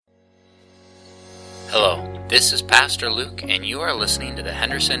Hello, this is Pastor Luke, and you are listening to the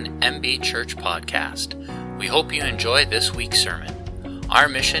Henderson MB Church Podcast. We hope you enjoy this week's sermon. Our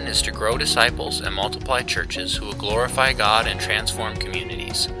mission is to grow disciples and multiply churches who will glorify God and transform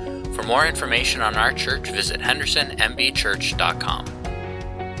communities. For more information on our church, visit hendersonmbchurch.com.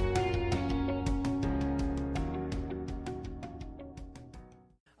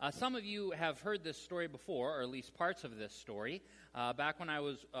 Some of you have heard this story before, or at least parts of this story. Back when I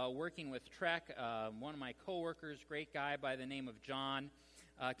was working with Trek, one of my coworkers, great guy by the name of John,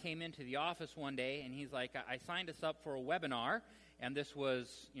 came into the office one day, and he's like, I signed us up for a webinar, and this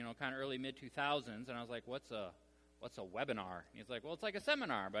was, kind of early, mid-2000s, and I was like, what's a webinar? He's like, well, it's like a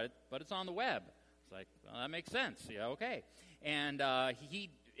seminar, but it's on the web. It's like, well, that makes sense. Yeah, okay. And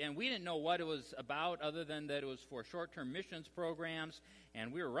we didn't know what it was about other than that it was for short-term missions programs,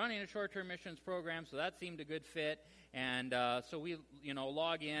 and we were running a short-term missions program, so that seemed a good fit. And so we,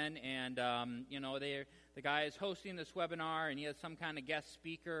 log in, and, the guy is hosting this webinar, and he has some kind of guest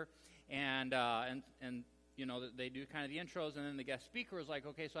speaker, and they do kind of the intros, and then the guest speaker was like,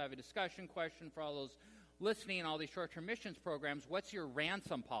 okay, so I have a discussion question for all those listening, all these short-term missions programs. What's your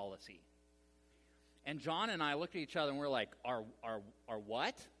ransom policy? And John and I looked at each other and we're like, our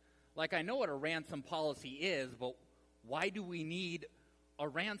what? Like, I know what a ransom policy is, but why do we need a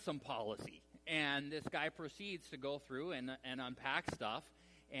ransom policy? And this guy proceeds to go through and unpack stuff.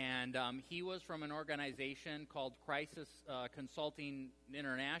 And he was from an organization called Crisis Consulting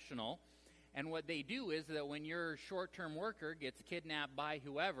International. And what they do is that when your short-term worker gets kidnapped by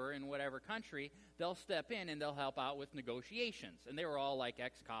whoever in whatever country, they'll step in and they'll help out with negotiations. And they were all like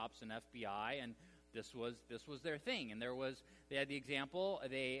ex-cops and FBI, and this was their thing. And they had the example,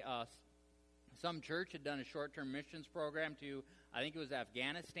 some church had done a short-term missions program to, I think it was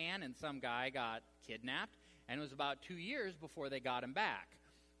Afghanistan, and some guy got kidnapped, and it was about 2 years before they got him back,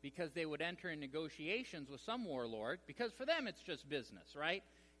 because they would enter in negotiations with some warlord, because for them it's just business, right?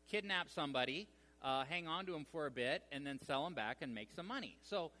 Kidnap somebody, hang on to him for a bit, and then sell him back and make some money.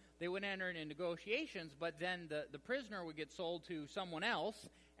 So they would enter into negotiations, but then the prisoner would get sold to someone else,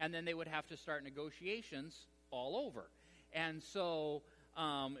 and then they would have to start negotiations all over. And so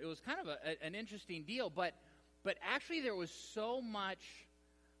it was kind of an interesting deal, but actually there was so much,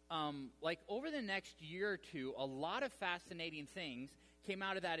 over the next year or two, a lot of fascinating things came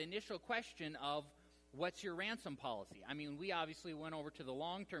out of that initial question of, what's your ransom policy? I mean, we obviously went over to the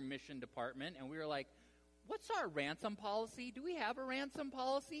long-term mission department, and we were like, what's our ransom policy? Do we have a ransom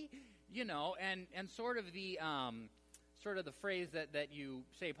policy? And sort of the phrase that you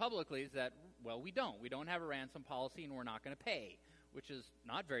say publicly is that, well, we don't have a ransom policy, and we're not going to pay, which is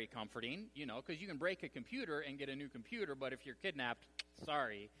not very comforting, because you can break a computer and get a new computer, but if you're kidnapped,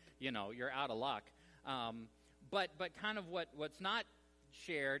 sorry, you're out of luck. But kind of what's not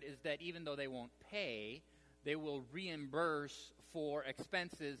shared is that even though they won't pay, they will reimburse for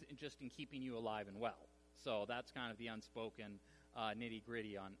expenses just in keeping you alive and well. So that's kind of the unspoken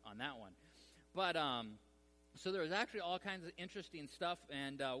nitty-gritty on that one. But so there was actually all kinds of interesting stuff,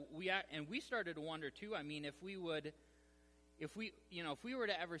 and we started to wonder too. I mean, if we were to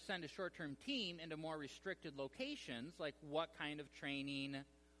ever send a short-term team into more restricted locations, like what kind of training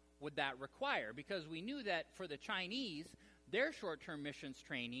would that require? Because we knew that for the Chinese, their short-term missions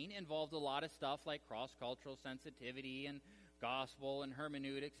training involved a lot of stuff like cross-cultural sensitivity and gospel and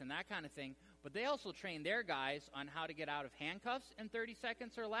hermeneutics and that kind of thing. But they also train their guys on how to get out of handcuffs in 30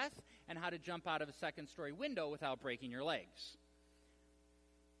 seconds or less and how to jump out of a second-story window without breaking your legs.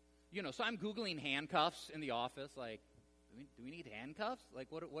 So I'm Googling handcuffs in the office, like, do we need handcuffs? Like,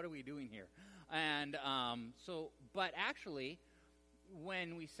 what are we doing here? And but actually,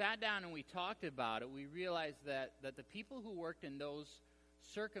 when we sat down and we talked about it, we realized that the people who worked in those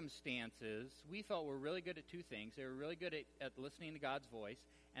circumstances, we felt were really good at two things. They were really good at listening to God's voice,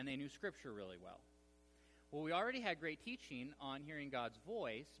 and they knew Scripture really well. Well, we already had great teaching on hearing God's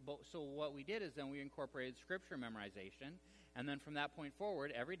voice, so what we did is then we incorporated Scripture memorization, and then from that point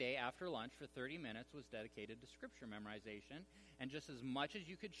forward, every day after lunch for 30 minutes was dedicated to Scripture memorization, and just as much as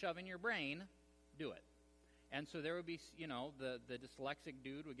you could shove in your brain, do it. And so there would be, the dyslexic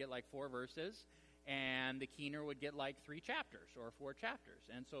dude would get like 4 verses, and the keener would get like 3 chapters or 4 chapters.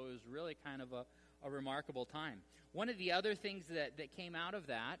 And so it was really kind of a remarkable time. One of the other things that came out of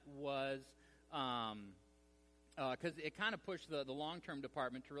that was, because it kind of pushed the long-term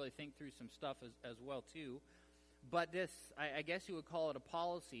department to really think through some stuff as well too. But this, I guess you would call it a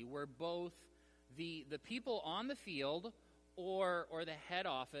policy, where both the people on the field or the head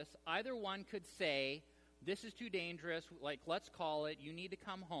office, either one could say, this is too dangerous, like, let's call it, you need to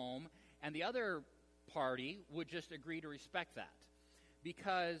come home, and the other party would just agree to respect that.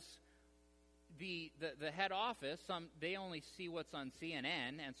 Because the head office, they only see what's on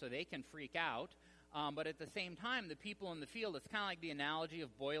CNN, and so they can freak out. But at the same time, the people in the field, it's kind of like the analogy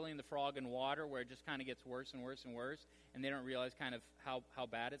of boiling the frog in water, where it just kind of gets worse and worse and worse, and they don't realize kind of how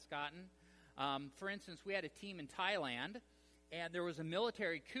bad it's gotten. For instance, we had a team in Thailand, and there was a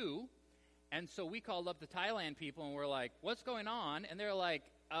military coup, and so we called up the Thailand people, and we're like, what's going on? And they're like,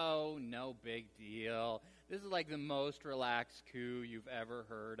 oh, no big deal. This is like the most relaxed coup you've ever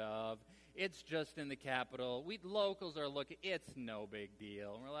heard of. It's just in the capital. We locals are looking, it's no big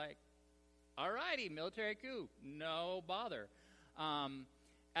deal. And we're like, all righty, military coup, no bother.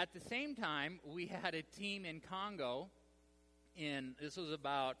 At the same time, we had a team in Congo this was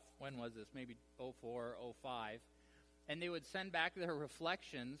about, when was this? Maybe 04, 05. And they would send back their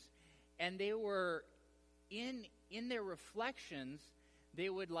reflections, and they were, in their reflections, they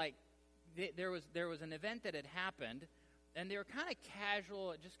would there was an event that had happened, and they were kind of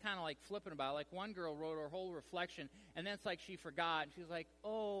casual, just kind of like flipping about. Like one girl wrote her whole reflection, and then it's like she forgot, and she was like,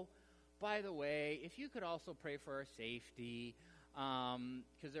 oh, by the way, if you could also pray for our safety,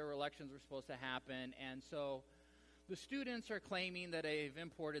 because their elections were supposed to happen. And so the students are claiming that they've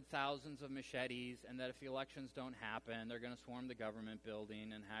imported thousands of machetes, and that if the elections don't happen, they're going to swarm the government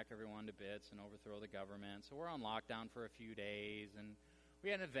building and hack everyone to bits and overthrow the government. So we're on lockdown for a few days, and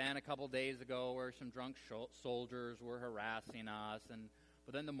we had an event a couple days ago where some drunk soldiers were harassing us,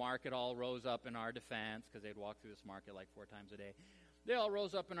 but then the market all rose up in our defense, because they'd walk through this market like 4 times a day. They all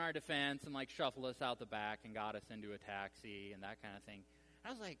rose up in our defense and shuffled us out the back and got us into a taxi and that kind of thing.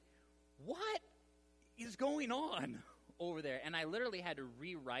 I was like, what is going on over there? And I literally had to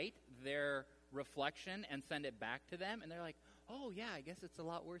rewrite their reflection and send it back to them. And they're like, oh, yeah, I guess it's a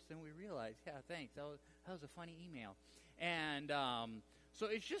lot worse than we realized. Yeah, thanks. That was a funny email. And so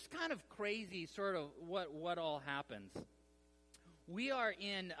it's just kind of crazy sort of what all happens. We are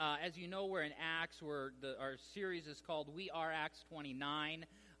in, as you know, we're in Acts. Our series is called We Are Acts 29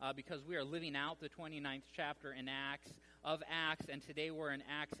 because we are living out the 29th chapter in Acts, and today we're in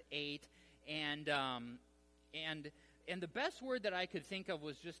Acts 8. And the best word that I could think of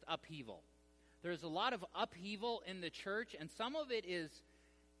was just upheaval. There's a lot of upheaval in the church, and some of it is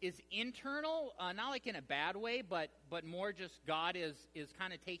internal, not like in a bad way, but more just God is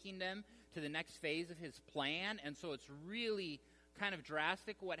kind of taking them to the next phase of his plan, and so it's really kind of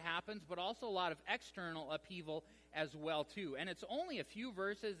drastic what happens, but also a lot of external upheaval as well too. And it's only a few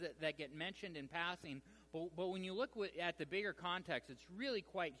verses that get mentioned in passing, but when you look at the bigger context, it's really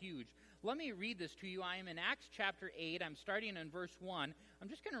quite huge. Let me read this to you. I am in Acts chapter 8. I'm starting in verse 1. I'm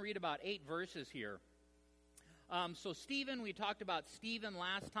just going to read about 8 verses here. So Stephen, we talked about Stephen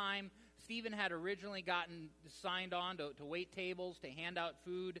last time. Stephen had originally gotten signed on to wait tables, to hand out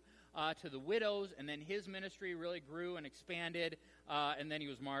food to the widows, and then his ministry really grew and expanded, and then he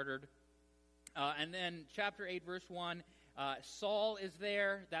was martyred. And then chapter 8, verse 1, Saul is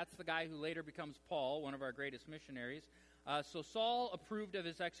there. That's the guy who later becomes Paul, one of our greatest missionaries. So Saul approved of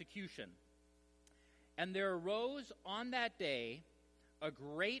his execution. And there arose on that day a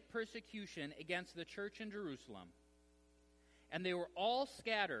great persecution against the church in Jerusalem. And they were all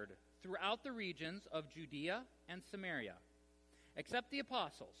scattered throughout the regions of Judea and Samaria, except the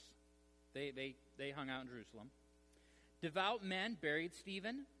apostles. They hung out in Jerusalem. Devout men buried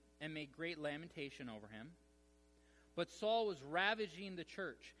Stephen and made great lamentation over him. But Saul was ravaging the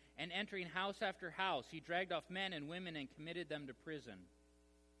church, and entering house after house, he dragged off men and women and committed them to prison.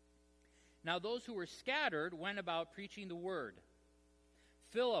 Now those who were scattered went about preaching the word.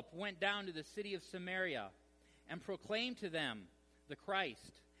 Philip went down to the city of Samaria and proclaimed to them the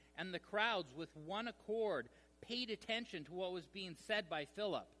Christ, and the crowds with one accord paid attention to what was being said by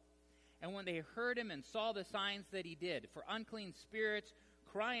Philip. And when they heard him and saw the signs that he did, for unclean spirits,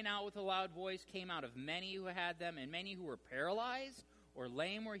 crying out with a loud voice, came out of many who had them, and many who were paralyzed or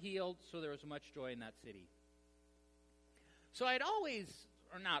lame were healed, so there was much joy in that city. So I'd always,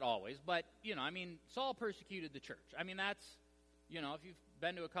 or not always, but, Saul persecuted the church. That's, if you've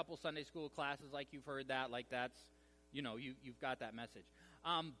been to a couple Sunday school classes, like you've heard that, you've got that message.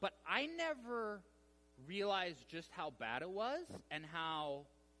 But I never realized just how bad it was and how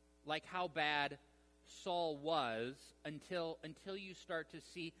bad Saul was until you start to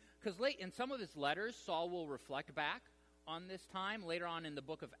see, because in some of his letters, Saul will reflect back on this time. Later on in the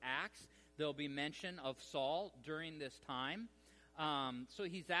book of Acts, there'll be mention of Saul during this time. So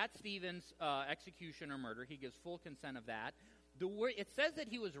he's at Stephen's execution or murder. He gives full consent of that. It says that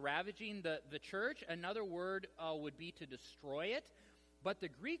he was ravaging the church. Another word would be to destroy it. But the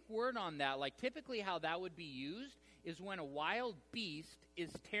Greek word on that, typically how that would be used, is when a wild beast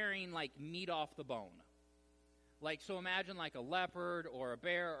is tearing meat off the bone. So imagine like a leopard or a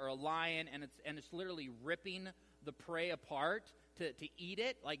bear or a lion, and it's literally ripping the prey apart to eat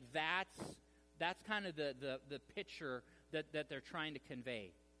it. Like that's kind of the picture that they're trying to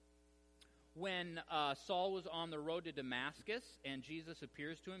convey. When Saul was on the road to Damascus and Jesus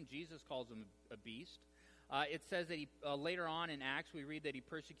appears to him, Jesus calls him a beast. It says that he later on in Acts we read that he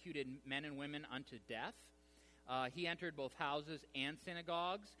persecuted men and women unto death. He entered both houses and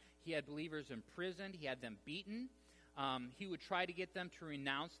synagogues. He had believers imprisoned. He had them beaten. He would try to get them to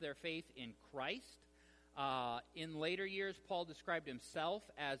renounce their faith in Christ. In later years, Paul described himself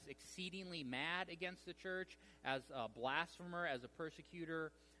as exceedingly mad against the church, as a blasphemer, as a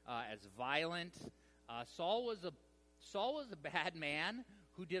persecutor, as violent. Saul was a bad man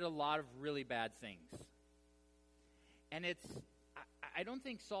who did a lot of really bad things. And I don't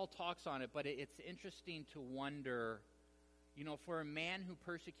think Saul talks on it, but it's interesting to wonder, for a man who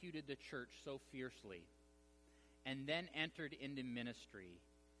persecuted the church so fiercely and then entered into ministry,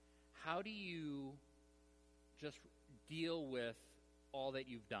 how do you just deal with all that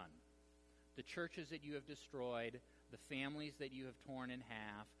you've done? The churches that you have destroyed, the families that you have torn in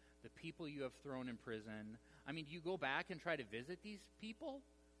half, the people you have thrown in prison. I mean, do you go back and try to visit these people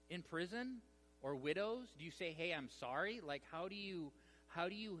in prison or widows? Do you say, hey, I'm sorry? Like, how do you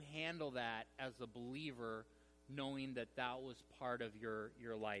handle that as a believer, knowing that was part of your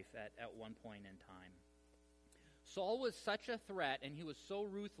life at one point in time? Saul was such a threat, and he was so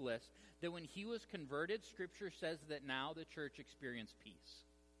ruthless, that when he was converted, Scripture says that now the church experienced peace.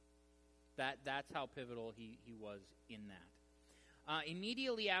 That's how pivotal he was in that.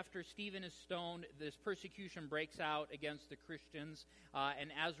 Immediately after Stephen is stoned, this persecution breaks out against the Christians, and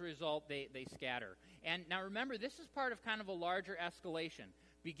as a result, they scatter. And now remember, this is part of kind of a larger escalation.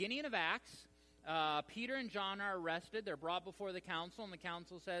 Beginning of Acts, Peter and John are arrested. They're brought before the council, and the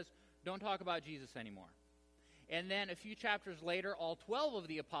council says, don't talk about Jesus anymore. And then a few chapters later, all 12 of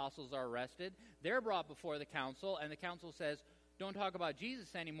the apostles are arrested. They're brought before the council, and the council says, don't talk about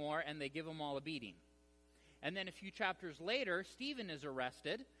Jesus anymore, and they give them all a beating. And then a few chapters later, Stephen is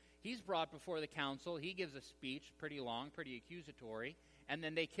arrested. He's brought before the council. He gives a speech, pretty long, pretty accusatory, and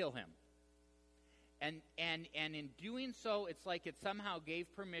then they kill him. And in doing so, it's like it somehow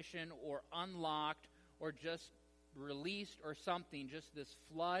gave permission or unlocked or just released or something, just this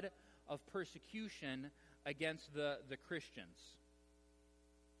flood of persecution against the Christians.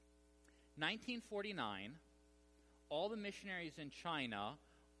 1949, all the missionaries in China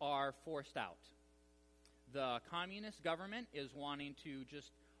are forced out. The communist government is wanting to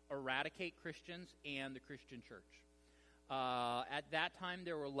just eradicate Christians and the Christian church. At that time,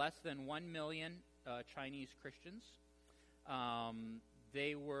 there were less than 1 million Chinese Christians.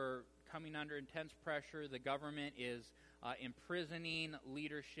 They were coming under intense pressure. The government is imprisoning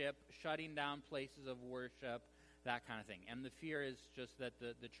leadership, shutting down places of worship, that kind of thing. And the fear is just that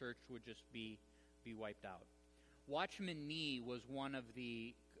the church would just be wiped out. Watchman Nee was one of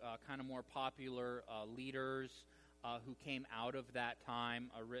the kind of more popular leaders who came out of that time,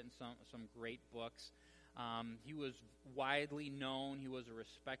 written some great books. He was widely known. He was a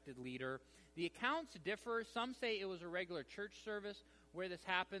respected leader. The accounts differ. Some say it was a regular church service where this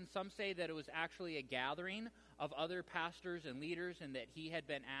happened. Some say that it was actually a gathering of other pastors and leaders and that he had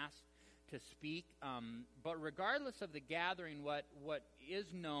been asked to speak. But regardless of the gathering, what is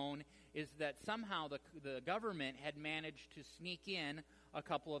known is that somehow the government had managed to sneak in a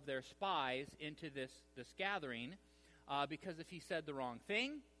couple of their spies into this gathering, because if he said the wrong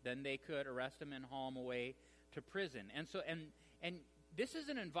thing, then they could arrest him and haul him away to prison. And so, and this is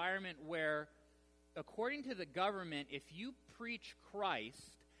an environment where, according to the government, if you preach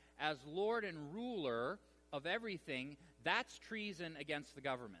Christ as Lord and ruler of everything, that's treason against the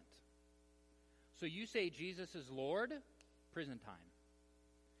government. So you say Jesus is Lord, prison time.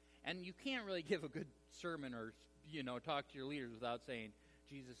 And you can't really give a good sermon or, talk to your leaders without saying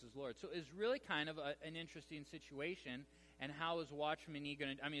Jesus is Lord. So it's really kind of an interesting situation. And how is Watchman Nee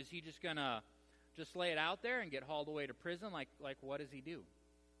going to, is he just going to just lay it out there and get hauled away to prison? Like what does he do?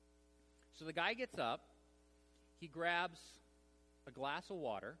 So the guy gets up, he grabs a glass of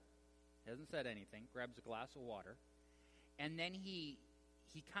water, hasn't said anything, grabs a glass of water, and then he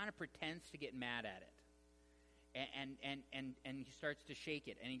kind of pretends to get mad at it. And he starts to shake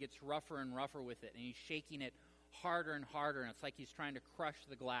it, and he gets rougher and rougher with it, and he's shaking it harder and harder, and it's like he's trying to crush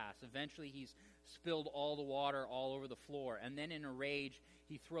the glass. Eventually he's spilled all the water all over the floor, and then in a rage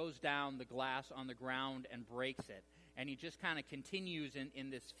he throws down the glass on the ground and breaks it. And he just kind of continues in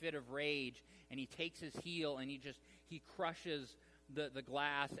this fit of rage, and he takes his heel and he crushes the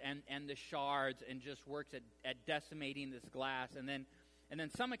glass and the shards and just works at decimating this glass. And then And then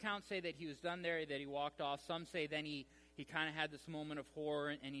some accounts say that he was done there, that he walked off. Some say then he kind of had this moment of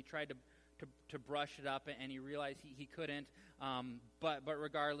horror, and he tried to brush it up, and he realized he couldn't. But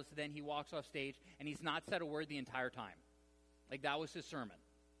regardless, then he walks off stage, and he's not said a word the entire time. Like, that was his sermon.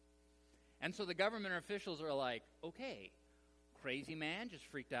 And so the government officials are like, okay, crazy man just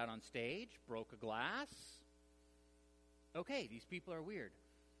freaked out on stage, broke a glass. Okay, these people are weird.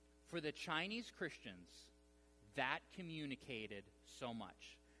 For the Chinese Christians, that communicated so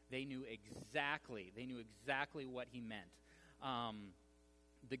much. They knew exactly what he meant.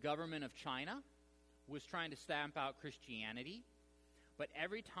 The government of China was trying to stamp out Christianity, but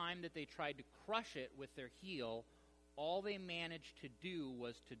every time that they tried to crush it with their heel, all they managed to do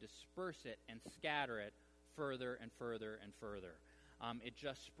was to disperse it and scatter it further and further and further. It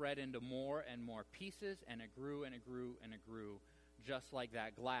just spread into more and more pieces, and it grew and it grew and it grew, just like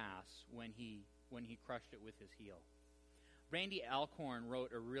that glass when he crushed it with his heel. Randy Alcorn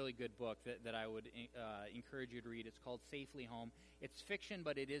wrote a really good book that I would encourage you to read. It's called Safely Home. It's fiction,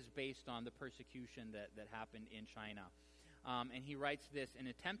 but it is based on the persecution that happened in China. And he writes this: in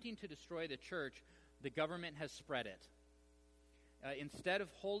attempting to destroy the church, the government has spread it. Instead of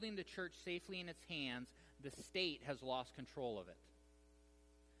holding the church safely in its hands, the state has lost control of it.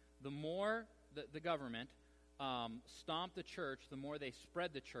 The more the government stomped the church, the more they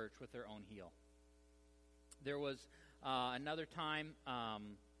spread the church with their own heel. There was another time,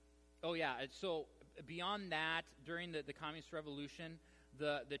 so beyond that, during the Communist Revolution,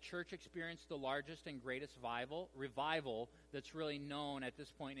 the church experienced the largest and greatest revival that's really known at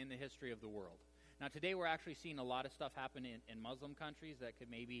this point in the history of the world. Now, today we're actually seeing a lot of stuff happen in Muslim countries that could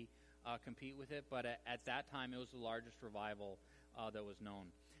maybe compete with it, but at that time it was the largest revival that was known.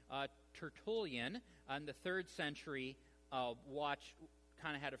 Tertullian, in the 3rd century,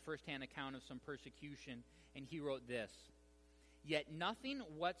 kind of had a first-hand account of some persecution, and he wrote this: "Yet nothing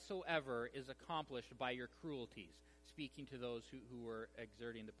whatsoever is accomplished by your cruelties," speaking to those who were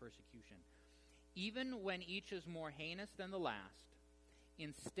exerting the persecution, "even when each is more heinous than the last.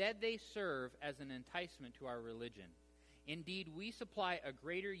 Instead, they serve as an enticement to our religion. Indeed, we supply a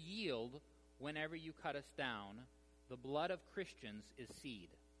greater yield whenever you cut us down. The blood of Christians is seed."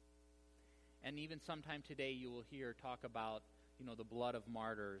 And even sometime today you will hear talk about, the blood of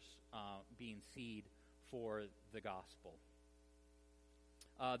martyrs being seed for the gospel.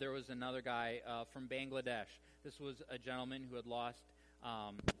 There was another guy from Bangladesh. This was a gentleman who had lost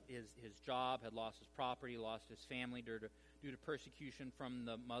his job, had lost his property, lost his family due to persecution from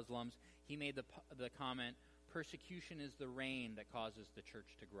the Muslims. He made the comment, "Persecution is the rain that causes the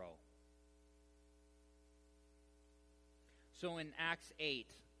church to grow." So in Acts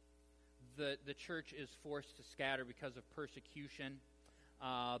 8, the church is forced to scatter because of persecution.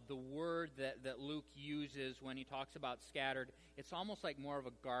 The word that Luke uses when he talks about scattered, it's almost like more of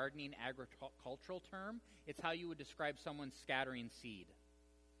a gardening, agricultural term. It's how you would describe someone scattering seed.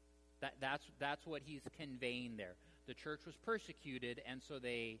 That's what he's conveying there. The church was persecuted, and so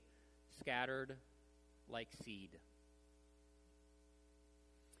they scattered like seed.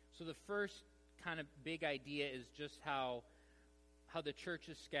 So the first kind of big idea is just how the church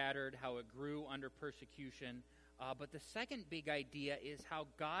is scattered, how it grew under persecution. But the second big idea is how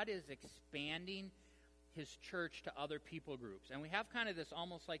God is expanding his church to other people groups. And we have kind of this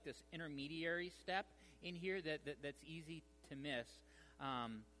almost like this intermediary step in here that's easy to miss.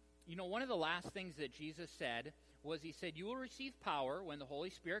 One of the last things that Jesus said was, he said, "You will receive power when the Holy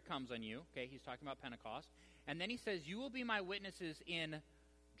Spirit comes on you." Okay, he's talking about Pentecost. And then he says, "You will be my witnesses in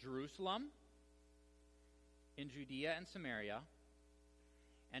Jerusalem, in Judea and Samaria,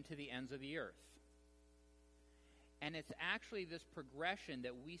 and to the ends of the earth." And it's actually this progression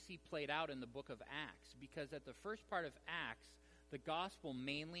that we see played out in the book of Acts, because at the first part of Acts, the gospel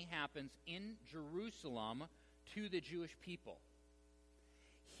mainly happens in Jerusalem to the Jewish people.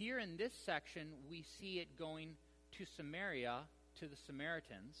 Here in this section, we see it going to Samaria, to the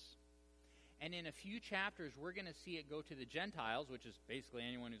Samaritans. And in a few chapters, we're going to see it go to the Gentiles, which is basically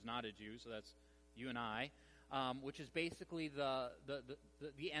anyone who's not a Jew, so that's you and I, which is basically the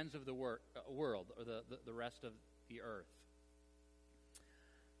ends of the world, or the rest of the earth.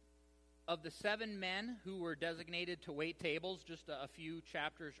 Of the 7 men who were designated to wait tables just a few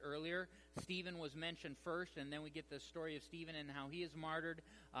chapters earlier, Stephen was mentioned first, and then we get the story of Stephen and how he is martyred.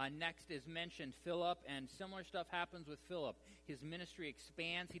 Next is mentioned Philip, and similar stuff happens with Philip. His ministry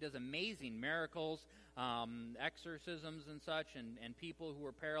expands. He does amazing miracles, exorcisms and such, and people who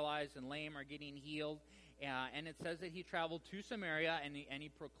were paralyzed and lame are getting healed. And it says that he traveled to Samaria, and he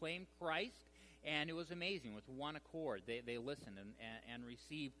proclaimed Christ, and it was amazing. With one accord, they listened and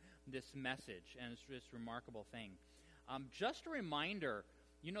received this message, and it's just a remarkable thing. Just a reminder,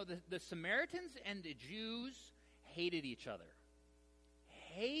 the Samaritans and the Jews hated each other.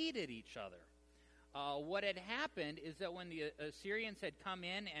 What had happened is that when the Assyrians had come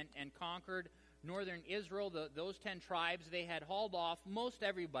in and conquered northern Israel, those 10 tribes, they had hauled off most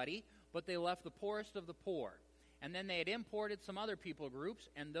everybody, but they left the poorest of the poor. And then they had imported some other people groups,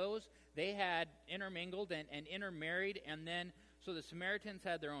 and those they had intermingled and intermarried, and then so the Samaritans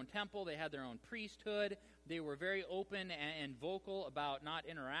had their own temple, they had their own priesthood, they were very open and vocal about not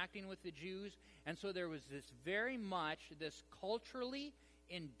interacting with the Jews, and so there was very much this culturally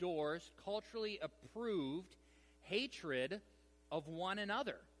endorsed, culturally approved hatred of one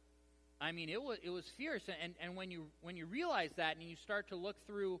another. I mean, it was fierce, and when you realize that and you start to look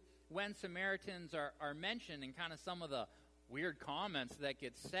through when Samaritans are mentioned and kind of some of the weird comments that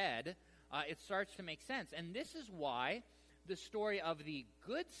get said, it starts to make sense. And this is why the story of the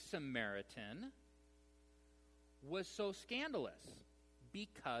Good Samaritan was so scandalous,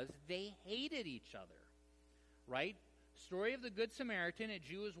 because they hated each other, right? Story of the Good Samaritan, a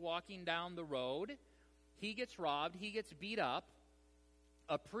Jew is walking down the road. He gets robbed. He gets beat up.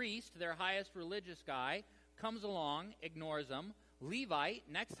 A priest, their highest religious guy, comes along, ignores him. Levite,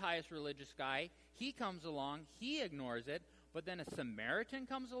 next highest religious guy, he comes along, he ignores it. But then a Samaritan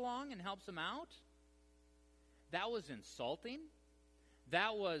comes along and helps him out? That was insulting.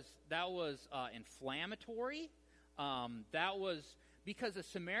 That was inflammatory. That was because a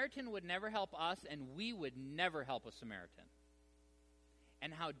Samaritan would never help us, and we would never help a Samaritan.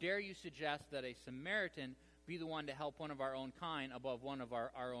 And how dare you suggest that a Samaritan be the one to help one of our own kind above one of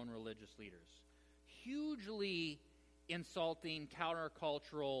our own religious leaders? Hugely insulting,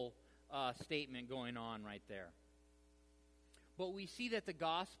 countercultural statement going on right there. But we see that the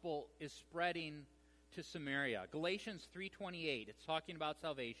gospel is spreading to Samaria. Galatians 3:28, it's talking about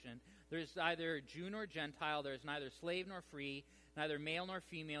salvation. There's neither Jew nor Gentile, there's neither slave nor free, neither male nor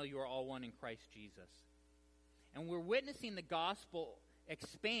female, you are all one in Christ Jesus. And we're witnessing the gospel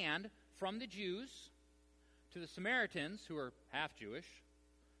expand from the Jews to the Samaritans, who are half Jewish,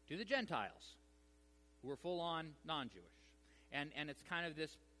 to the Gentiles, who are full-on non-Jewish. And it's kind of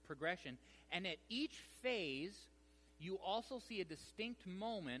this progression. And at each phase, you also see a distinct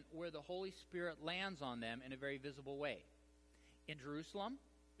moment where the Holy Spirit lands on them in a very visible way. In Jerusalem,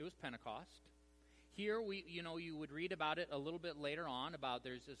 it was Pentecost. Here, you would read about it a little bit later on, about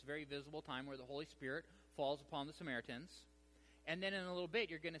there's this very visible time where the Holy Spirit falls upon the Samaritans. And then in a little bit,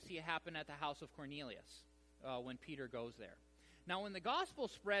 you're going to see it happen at the house of Cornelius when Peter goes there. Now, when the gospel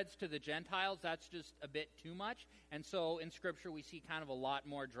spreads to the Gentiles, that's just a bit too much. And so in Scripture, we see kind of a lot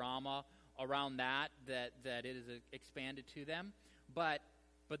more drama around that it is expanded to them. But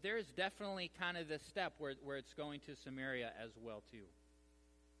there is definitely kind of this step where it's going to Samaria as well, too.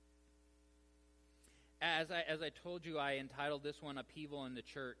 As I told you, I entitled this one Upheaval in the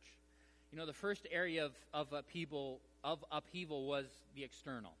Church. The first area of upheaval was the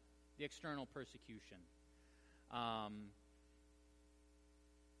external persecution.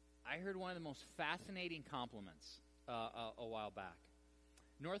 I heard one of the most fascinating compliments a while back.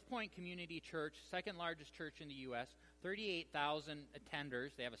 North Point Community Church, second largest church in the U.S., 38,000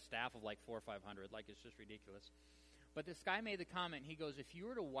 attenders. They have a staff of like 400 or 500, like it's just ridiculous. But this guy made the comment, he goes, if you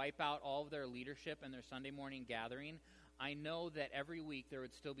were to wipe out all of their leadership and their Sunday morning gathering, I know that every week there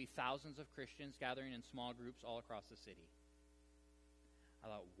would still be thousands of Christians gathering in small groups all across the city. I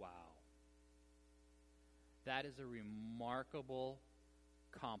thought, wow. That is a remarkable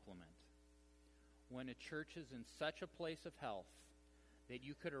compliment. When a church is in such a place of health that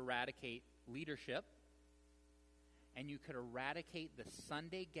you could eradicate leadership and you could eradicate the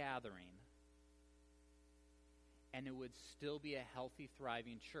Sunday gathering, and it would still be a healthy,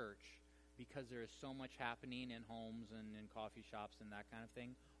 thriving church because there is so much happening in homes and in coffee shops and that kind of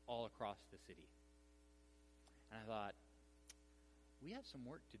thing all across the city. And I thought, we have some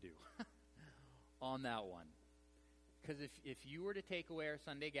work to do on that one. Because if you were to take away our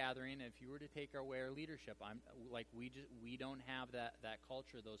Sunday gathering, if you were to take away our leadership, we don't have that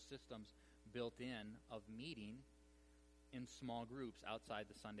culture, those systems built in of meeting in small groups outside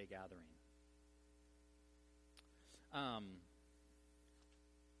the Sunday gathering.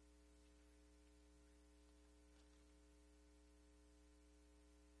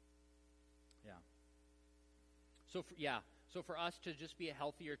 So for us to just be a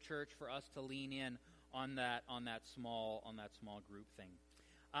healthier church, for us to lean in on that small group thing.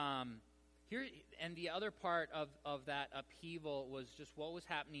 Here, and the other part of that upheaval was just what was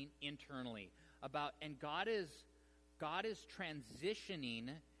happening internally and God is transitioning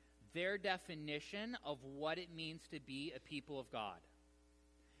their definition of what it means to be a people of God.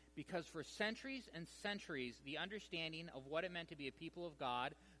 Because for centuries and centuries, the understanding of what it meant to be a people of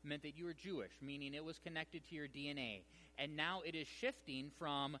God meant that you were Jewish, meaning it was connected to your DNA. And now it is shifting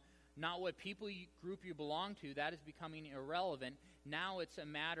from not what group you belong to, that is becoming irrelevant. Now it's a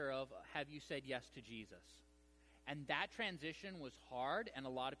matter of, have you said yes to Jesus? And that transition was hard, and a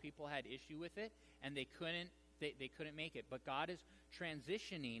lot of people had issue with it, and they couldn't make it. But God is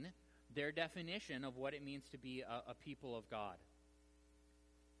transitioning their definition of what it means to be a people of God.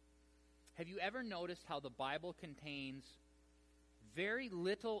 Have you ever noticed how the Bible contains very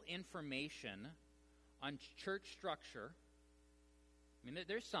little information on church structure? I mean,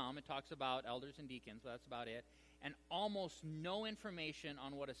 there's some. It talks about elders and deacons, but that's about it. And almost no information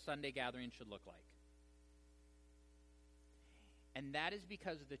on what a Sunday gathering should look like. And that is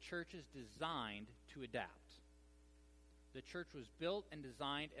because the church is designed to adapt. The church was built and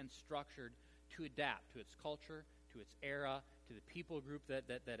designed and structured to adapt to its culture, to its era, to the people group that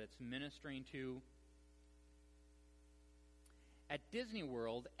it's ministering to. At Disney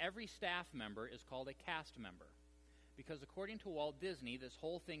World, every staff member is called a cast member. Because according to Walt Disney, this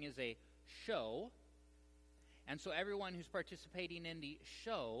whole thing is a show. And so everyone who's participating in the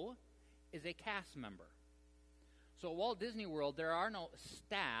show is a cast member. So at Walt Disney World, there are no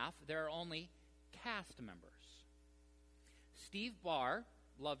staff, there are only cast members. Steve Barr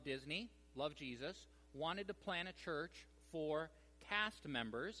loved Disney, loved Jesus, wanted to plant a church for cast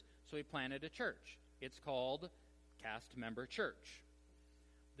members, so he planted a church. It's called Cast Member Church.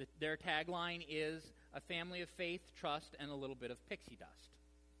 Their tagline is a family of faith, trust, and a little bit of pixie dust.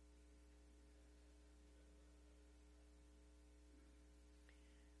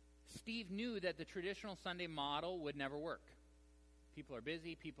 Steve knew that the traditional Sunday model would never work. People are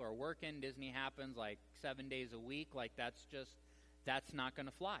busy, people are working, Disney happens like 7 days a week, like that's not going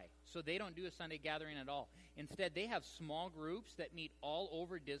to fly. So they don't do a Sunday gathering at all. Instead, they have small groups that meet all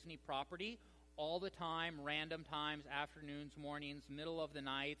over Disney property all the time, random times, afternoons, mornings, middle of the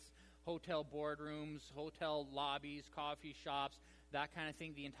nights, hotel boardrooms, hotel lobbies, coffee shops, that kind of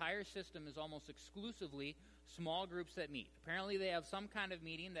thing. The entire system is almost exclusively small groups that meet. Apparently they have some kind of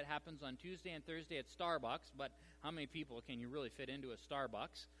meeting that happens on Tuesday and Thursday at Starbucks, but how many people can you really fit into a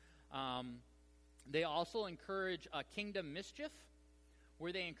Starbucks? They also encourage kingdom mischief,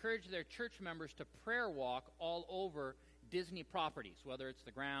 where they encourage their church members to prayer walk all over Disney properties, whether it's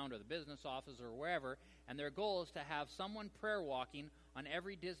the ground or the business office or wherever, and their goal is to have someone prayer walking on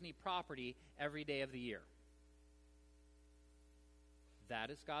every Disney property every day of the year. That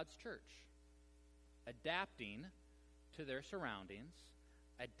is God's church. Adapting to their surroundings,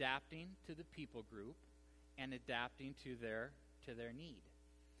 adapting to the people group, and adapting to their need.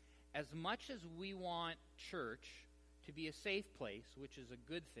 As much as we want church to be a safe place, which is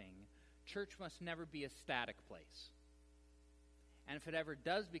a good thing, church must never be a static place. And if it ever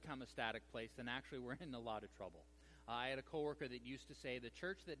does become a static place, then actually we're in a lot of trouble. I had a coworker that used to say, the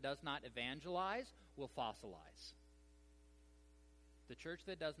church that does not evangelize will fossilize. The church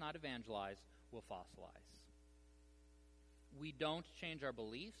that does not evangelize will fossilize. We don't change our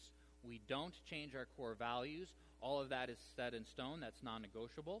beliefs. We don't change our core values. All of that is set in stone. That's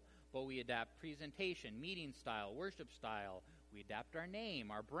non-negotiable. But we adapt presentation, meeting style, worship style. We adapt our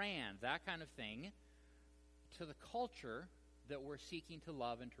name, our brand, that kind of thing to the culture that we're seeking to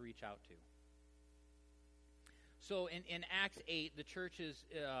love and to reach out to. So in Acts 8, the church is,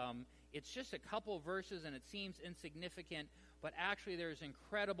 it's just a couple verses and it seems insignificant, but actually there's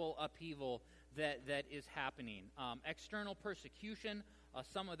incredible upheaval that is happening. External persecution,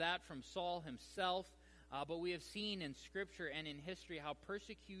 some of that from Saul himself, but we have seen in Scripture and in history how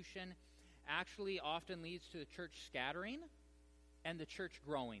persecution actually often leads to the church scattering and the church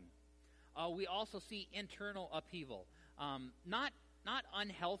growing. We also see internal upheaval. Not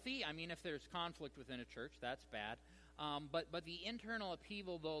unhealthy. I mean, if there's conflict within a church, that's bad. But the internal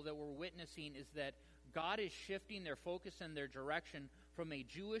upheaval, though, that we're witnessing is that God is shifting their focus and their direction from a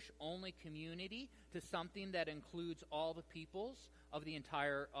Jewish-only community to something that includes all the peoples of the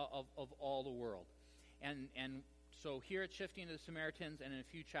entire, of all the world. And so here it's shifting to the Samaritans, and in a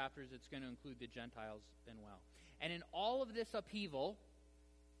few chapters it's going to include the Gentiles as well. And in all of this upheaval,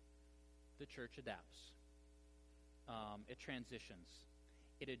 the church adapts. It transitions.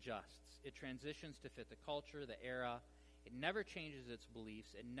 It adjusts. It transitions to fit the culture, the era. It never changes its beliefs.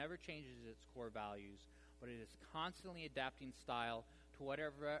 It never changes its core values, but it is constantly adapting style to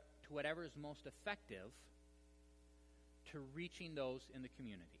whatever is most effective to reaching those in the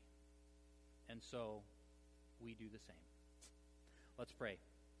community. And so we do the same. Let's pray.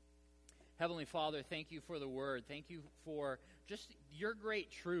 Heavenly Father, thank you for the word. Thank you for just your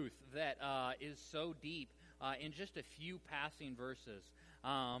great truth that is so deep in just a few passing verses.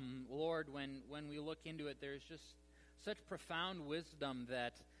 Lord, when we look into it, there's just such profound wisdom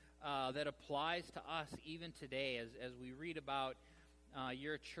that applies to us even today as we read about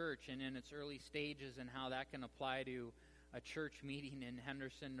your church and in its early stages and how that can apply to a church meeting in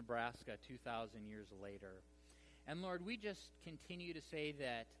Henderson, Nebraska 2,000 years later. And Lord, we just continue to say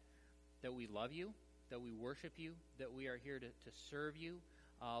that we love you, that we worship you, that we are here to serve you.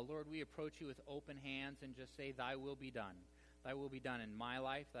 Lord, we approach you with open hands and just say, thy will be done. Thy will be done in my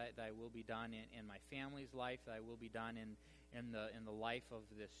life, thy will be done in my family's life, thy will be done in the life of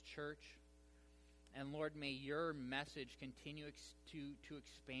this church. And Lord, may your message continue to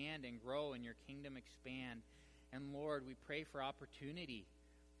expand and grow and your kingdom expand. And Lord, we pray for opportunity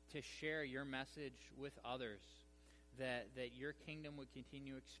to share your message with others, that your kingdom would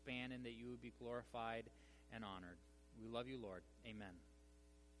continue to expand and that you would be glorified and honored. We love you, Lord. Amen.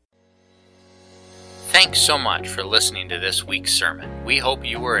 Thanks so much for listening to this week's sermon. We hope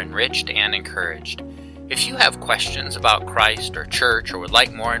you were enriched and encouraged. If you have questions about Christ or church or would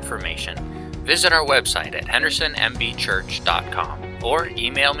like more information, visit our website at hendersonmbchurch.com or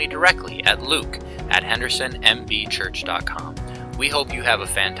email me directly at luke@hendersonmbchurch.com. We hope you have a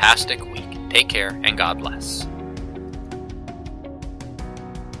fantastic week. Take care and God bless.